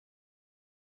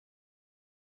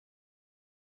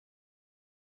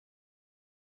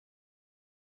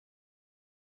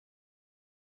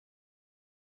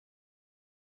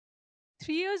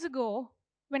3 years ago,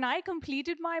 when I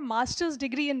completed my master's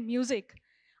degree in music,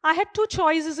 I had two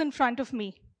choices in front of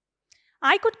me.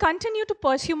 I could continue to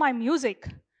pursue my music,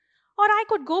 or I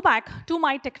could go back to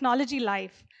my technology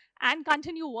life and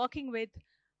continue working with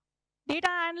data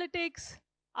analytics,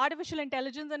 artificial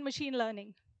intelligence, and machine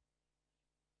learning.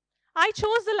 I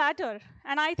chose the latter,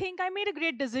 and I think I made a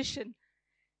great decision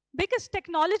because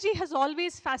technology has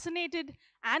always fascinated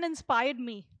and inspired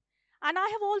me. And I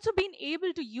have also been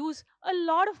able to use a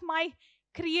lot of my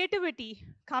creativity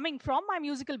coming from my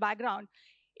musical background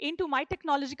into my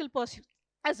technological pursuit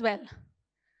as well.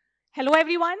 Hello,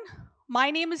 everyone. My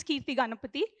name is Kirthi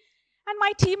Ganapathy, and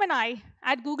my team and I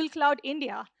at Google Cloud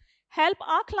India help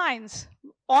our clients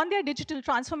on their digital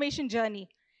transformation journey.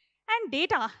 And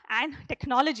data and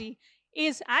technology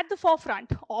is at the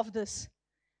forefront of this.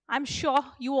 I'm sure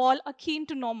you all are keen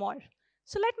to know more.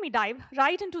 So let me dive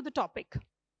right into the topic.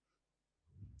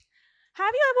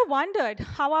 Have you ever wondered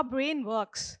how our brain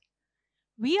works?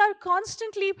 We are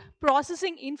constantly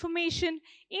processing information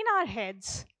in our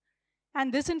heads,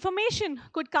 and this information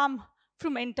could come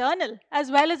from internal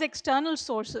as well as external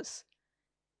sources.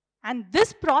 And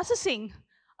this processing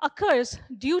occurs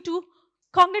due to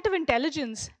cognitive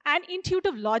intelligence and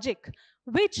intuitive logic,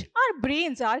 which our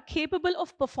brains are capable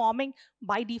of performing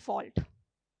by default.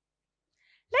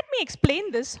 Let me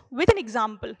explain this with an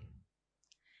example.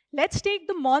 Let's take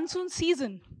the monsoon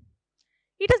season.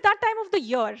 It is that time of the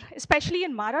year, especially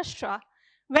in Maharashtra,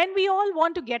 when we all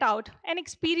want to get out and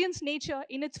experience nature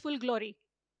in its full glory.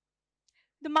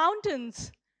 The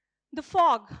mountains, the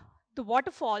fog, the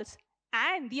waterfalls,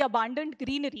 and the abundant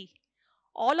greenery,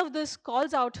 all of this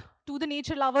calls out to the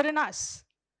nature lover in us.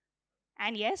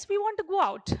 And yes, we want to go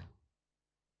out.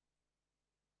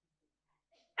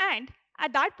 And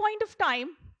at that point of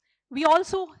time, we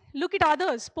also look at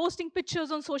others posting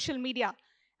pictures on social media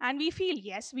and we feel,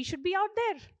 yes, we should be out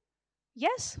there.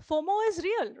 Yes, FOMO is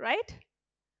real, right?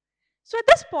 So at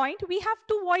this point, we have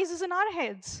two voices in our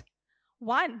heads.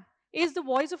 One is the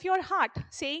voice of your heart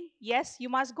saying, yes, you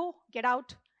must go, get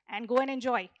out, and go and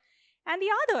enjoy. And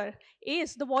the other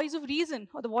is the voice of reason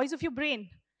or the voice of your brain,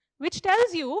 which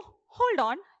tells you, hold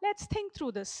on, let's think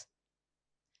through this.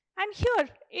 And here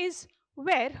is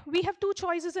where we have two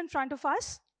choices in front of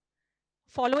us,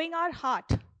 following our heart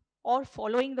or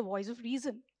following the voice of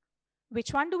reason.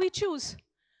 Which one do we choose?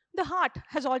 The heart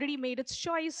has already made its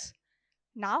choice.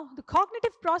 Now, the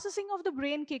cognitive processing of the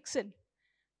brain kicks in.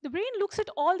 The brain looks at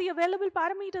all the available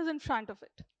parameters in front of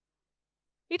it.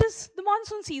 It is the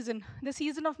monsoon season, the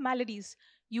season of maladies.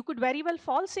 You could very well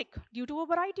fall sick due to a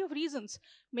variety of reasons.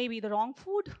 Maybe the wrong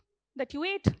food that you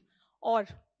ate, or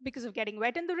because of getting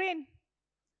wet in the rain,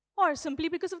 or simply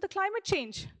because of the climate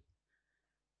change.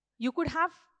 You could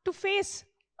have to face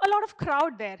a lot of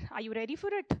crowd there. Are you ready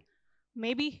for it?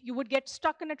 Maybe you would get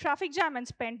stuck in a traffic jam and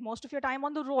spend most of your time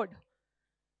on the road.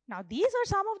 Now, these are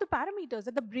some of the parameters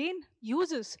that the brain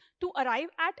uses to arrive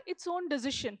at its own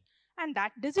decision. And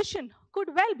that decision could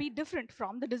well be different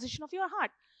from the decision of your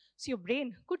heart. So your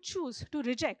brain could choose to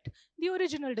reject the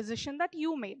original decision that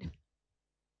you made.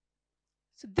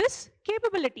 So this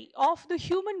capability of the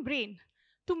human brain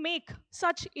to make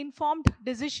such informed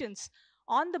decisions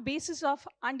on the basis of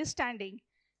understanding,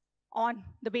 on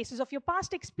the basis of your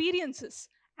past experiences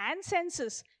and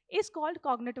senses is called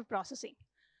cognitive processing.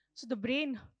 So the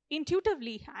brain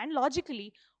intuitively and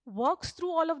logically works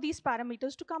through all of these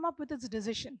parameters to come up with its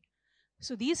decision.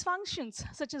 So these functions,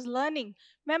 such as learning,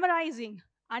 memorizing,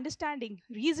 understanding,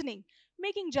 reasoning,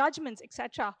 making judgments,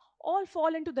 etc., all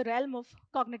fall into the realm of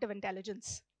cognitive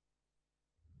intelligence.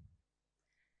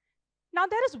 Now,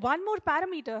 there is one more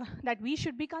parameter that we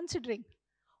should be considering.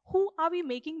 Who are we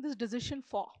making this decision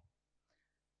for?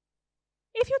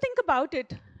 If you think about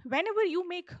it, whenever you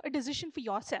make a decision for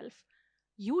yourself,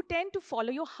 you tend to follow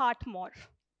your heart more.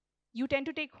 You tend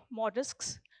to take more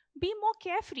risks, be more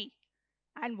carefree,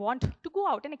 and want to go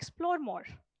out and explore more.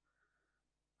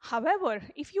 However,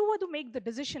 if you were to make the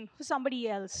decision for somebody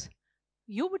else,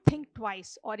 you would think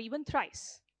twice or even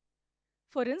thrice.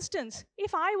 For instance,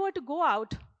 if I were to go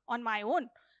out on my own,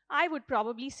 I would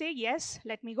probably say, yes,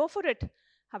 let me go for it.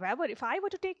 However, if I were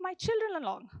to take my children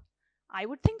along, I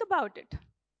would think about it.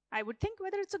 I would think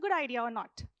whether it's a good idea or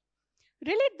not.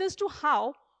 Relate this to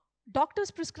how doctors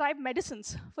prescribe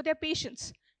medicines for their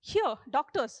patients. Here,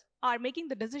 doctors are making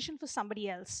the decision for somebody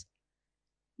else.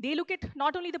 They look at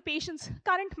not only the patient's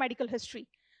current medical history,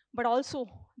 but also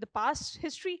the past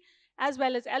history as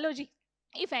well as allergy,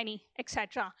 if any,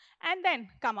 etc., and then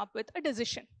come up with a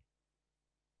decision.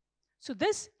 So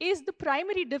this is the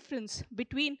primary difference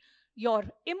between your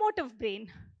emotive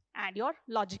brain and your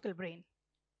logical brain.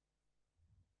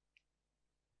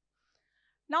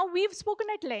 Now, we've spoken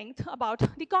at length about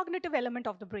the cognitive element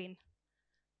of the brain.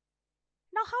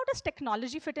 Now, how does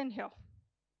technology fit in here?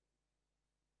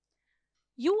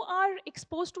 You are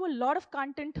exposed to a lot of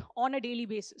content on a daily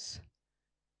basis.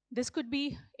 This could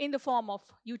be in the form of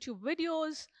YouTube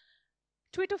videos,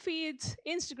 Twitter feeds,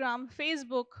 Instagram,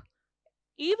 Facebook,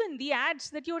 even the ads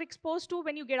that you're exposed to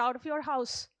when you get out of your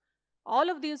house. All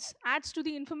of this adds to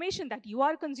the information that you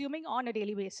are consuming on a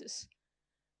daily basis.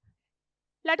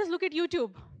 Let us look at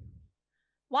YouTube.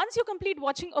 Once you complete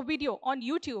watching a video on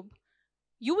YouTube,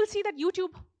 you will see that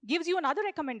YouTube gives you another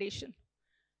recommendation.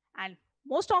 And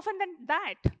most often than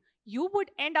that, you would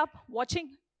end up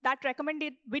watching that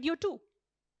recommended video too.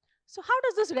 So how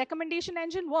does this recommendation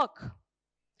engine work?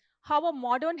 How are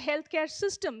modern healthcare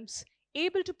systems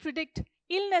able to predict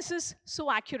illnesses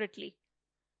so accurately?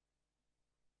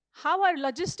 How are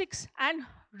logistics and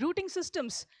routing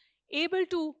systems able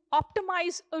to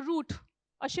optimize a route,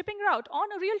 a shipping route on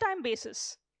a real-time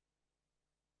basis?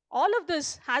 All of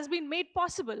this has been made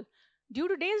possible due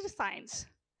to data science.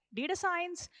 Data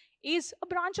science is a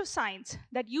branch of science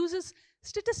that uses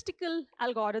statistical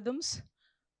algorithms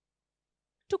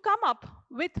to come up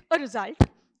with a result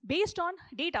based on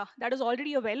data that is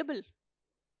already available.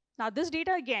 Now, this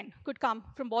data again could come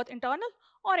from both internal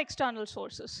or external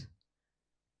sources.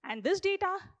 And this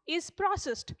data is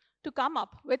processed to come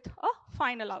up with a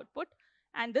final output.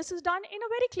 And this is done in a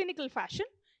very clinical fashion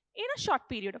in a short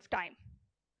period of time.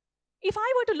 If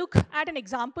I were to look at an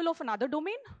example of another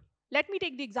domain, let me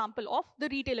take the example of the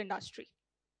retail industry.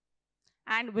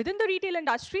 And within the retail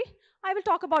industry, I will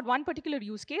talk about one particular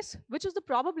use case, which is the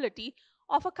probability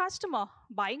of a customer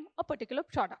buying a particular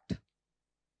product.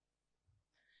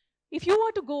 If you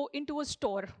were to go into a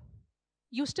store,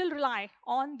 you still rely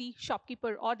on the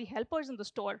shopkeeper or the helpers in the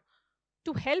store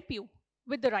to help you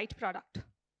with the right product.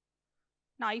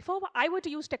 Now, if I were to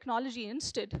use technology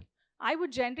instead, I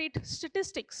would generate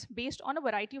statistics based on a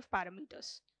variety of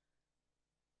parameters.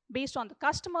 Based on the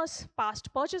customer's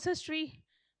past purchase history,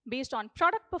 based on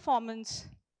product performance,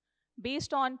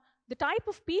 based on the type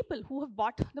of people who have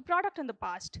bought the product in the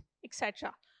past,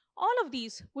 etc. All of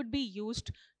these would be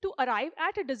used to arrive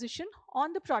at a decision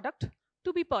on the product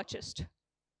to be purchased.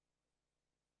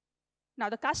 Now,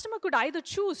 the customer could either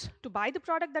choose to buy the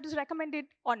product that is recommended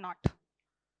or not.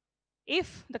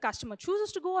 If the customer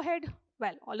chooses to go ahead,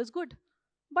 well, all is good.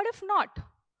 But if not,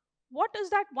 what is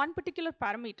that one particular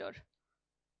parameter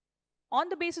on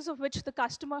the basis of which the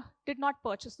customer did not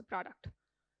purchase the product?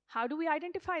 How do we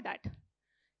identify that?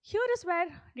 Here is where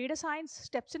data science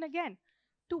steps in again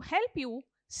to help you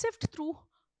sift through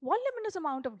voluminous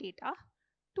amount of data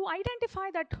to identify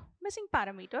that missing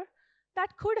parameter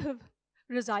that could have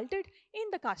resulted in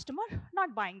the customer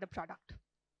not buying the product.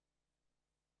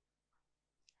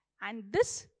 And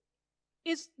this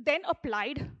is then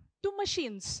applied to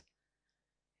machines.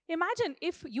 Imagine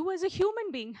if you as a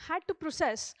human being had to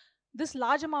process this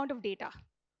large amount of data.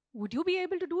 Would you be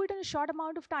able to do it in a short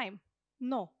amount of time?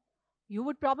 No. You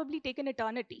would probably take an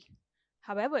eternity.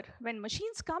 However, when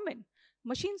machines come in,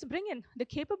 machines bring in the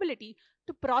capability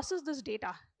to process this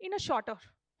data in a shorter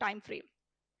time frame.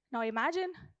 Now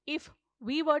imagine if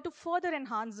we were to further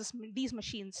enhance these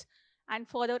machines and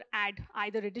further add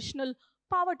either additional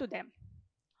power to them,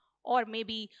 or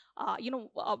maybe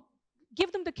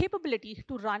give them the capability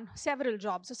to run several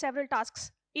jobs or several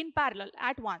tasks in parallel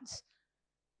at once.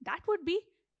 That would be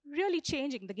really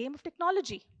changing the game of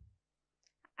technology.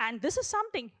 And this is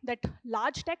something that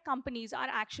large tech companies are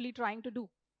actually trying to do.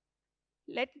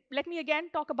 Let me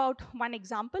again talk about one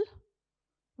example.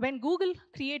 When Google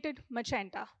created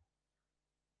Magenta,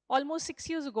 almost 6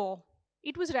 years ago,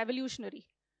 it was revolutionary.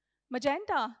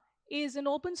 Magenta is an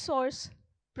open source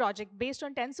project based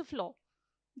on TensorFlow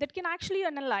that can actually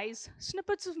analyze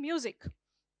snippets of music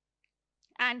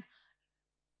and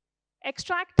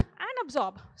extract and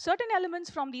absorb certain elements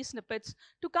from these snippets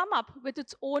to come up with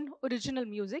its own original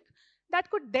music that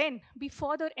could then be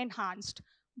further enhanced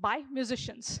by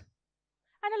musicians.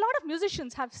 And a lot of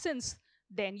musicians have since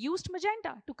then used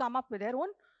Magenta to come up with their own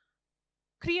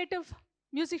creative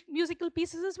musical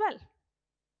pieces as well.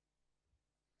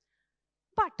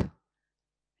 But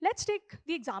let's take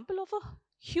the example of a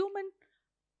human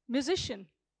musician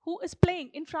who is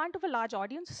playing in front of a large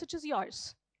audience such as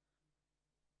yours.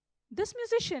 This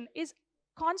musician is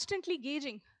constantly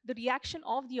gauging the reaction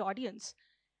of the audience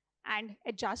and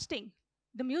adjusting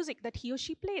the music that he or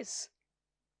she plays.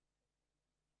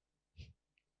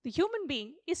 The human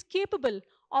being is capable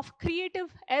of creative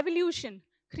evolution,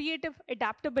 creative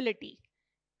adaptability,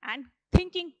 and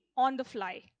thinking on the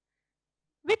fly,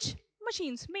 which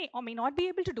machines may or may not be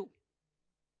able to do.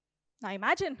 Now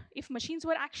imagine if machines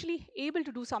were actually able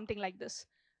to do something like this.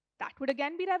 That would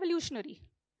again be revolutionary.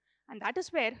 And that is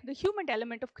where the human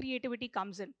element of creativity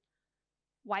comes in.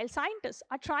 While scientists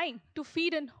are trying to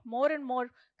feed in more and more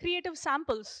creative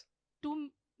samples to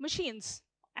machines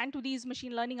and to these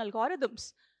machine learning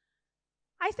algorithms,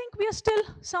 I think we are still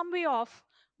some way off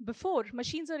before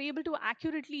machines are able to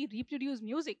accurately reproduce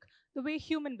music the way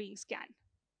human beings can.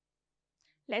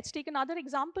 Let's take another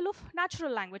example of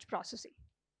natural language processing.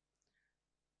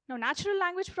 Now, natural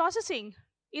language processing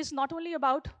is not only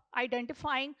about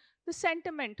identifying the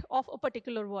sentiment of a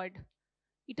particular word,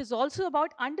 it is also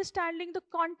about understanding the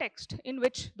context in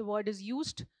which the word is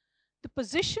used, the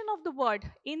position of the word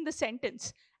in the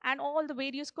sentence, and all the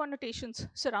various connotations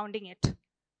surrounding it.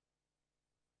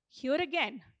 Here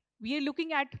again, we are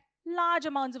looking at large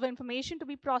amounts of information to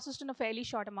be processed in a fairly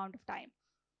short amount of time.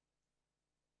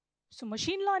 So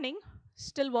machine learning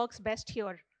still works best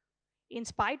here, in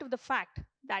spite of the fact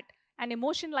that an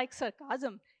emotion like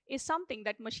sarcasm is something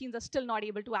that machines are still not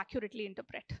able to accurately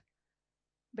interpret.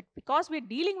 But because we're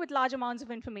dealing with large amounts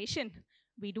of information,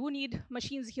 we do need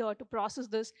machines here to process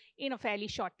this in a fairly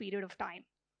short period of time.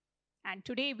 And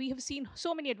today we have seen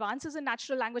so many advances in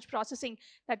natural language processing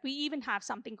that we even have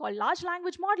something called large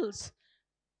language models,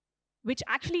 which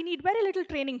actually need very little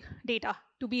training data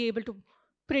to be able to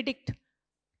predict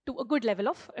to a good level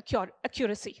of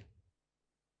accuracy.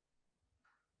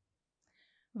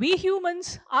 We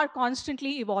humans are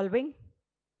constantly evolving.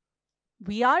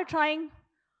 We are trying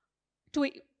to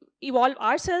evolve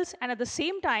ourselves, and at the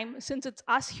same time, since it's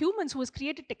us humans who has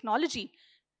created technology,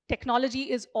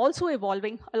 technology is also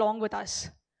evolving along with us.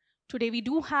 Today, we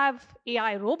do have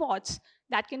AI robots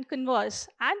that can converse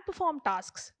and perform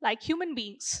tasks like human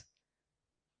beings.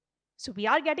 So we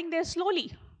are getting there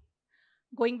slowly.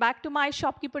 Going back to my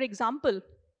shopkeeper example,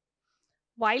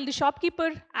 while the shopkeeper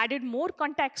added more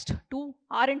context to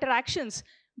our interactions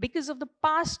because of the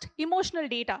past emotional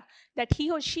data that he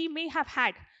or she may have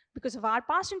had because of our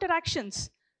past interactions,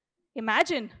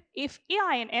 imagine if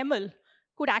AI and ML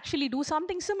could actually do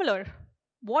something similar.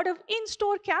 What if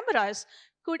in-store cameras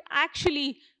could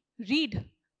actually read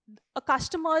a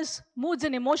customer's moods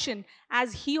and emotion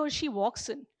as he or she walks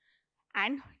in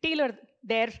and tailor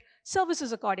their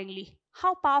services accordingly?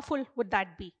 How powerful would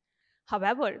that be?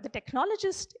 However, the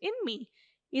technologist in me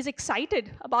is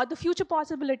excited about the future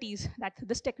possibilities that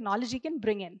this technology can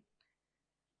bring in.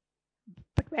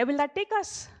 But where will that take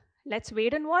us? Let's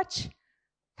wait and watch.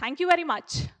 Thank you very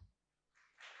much.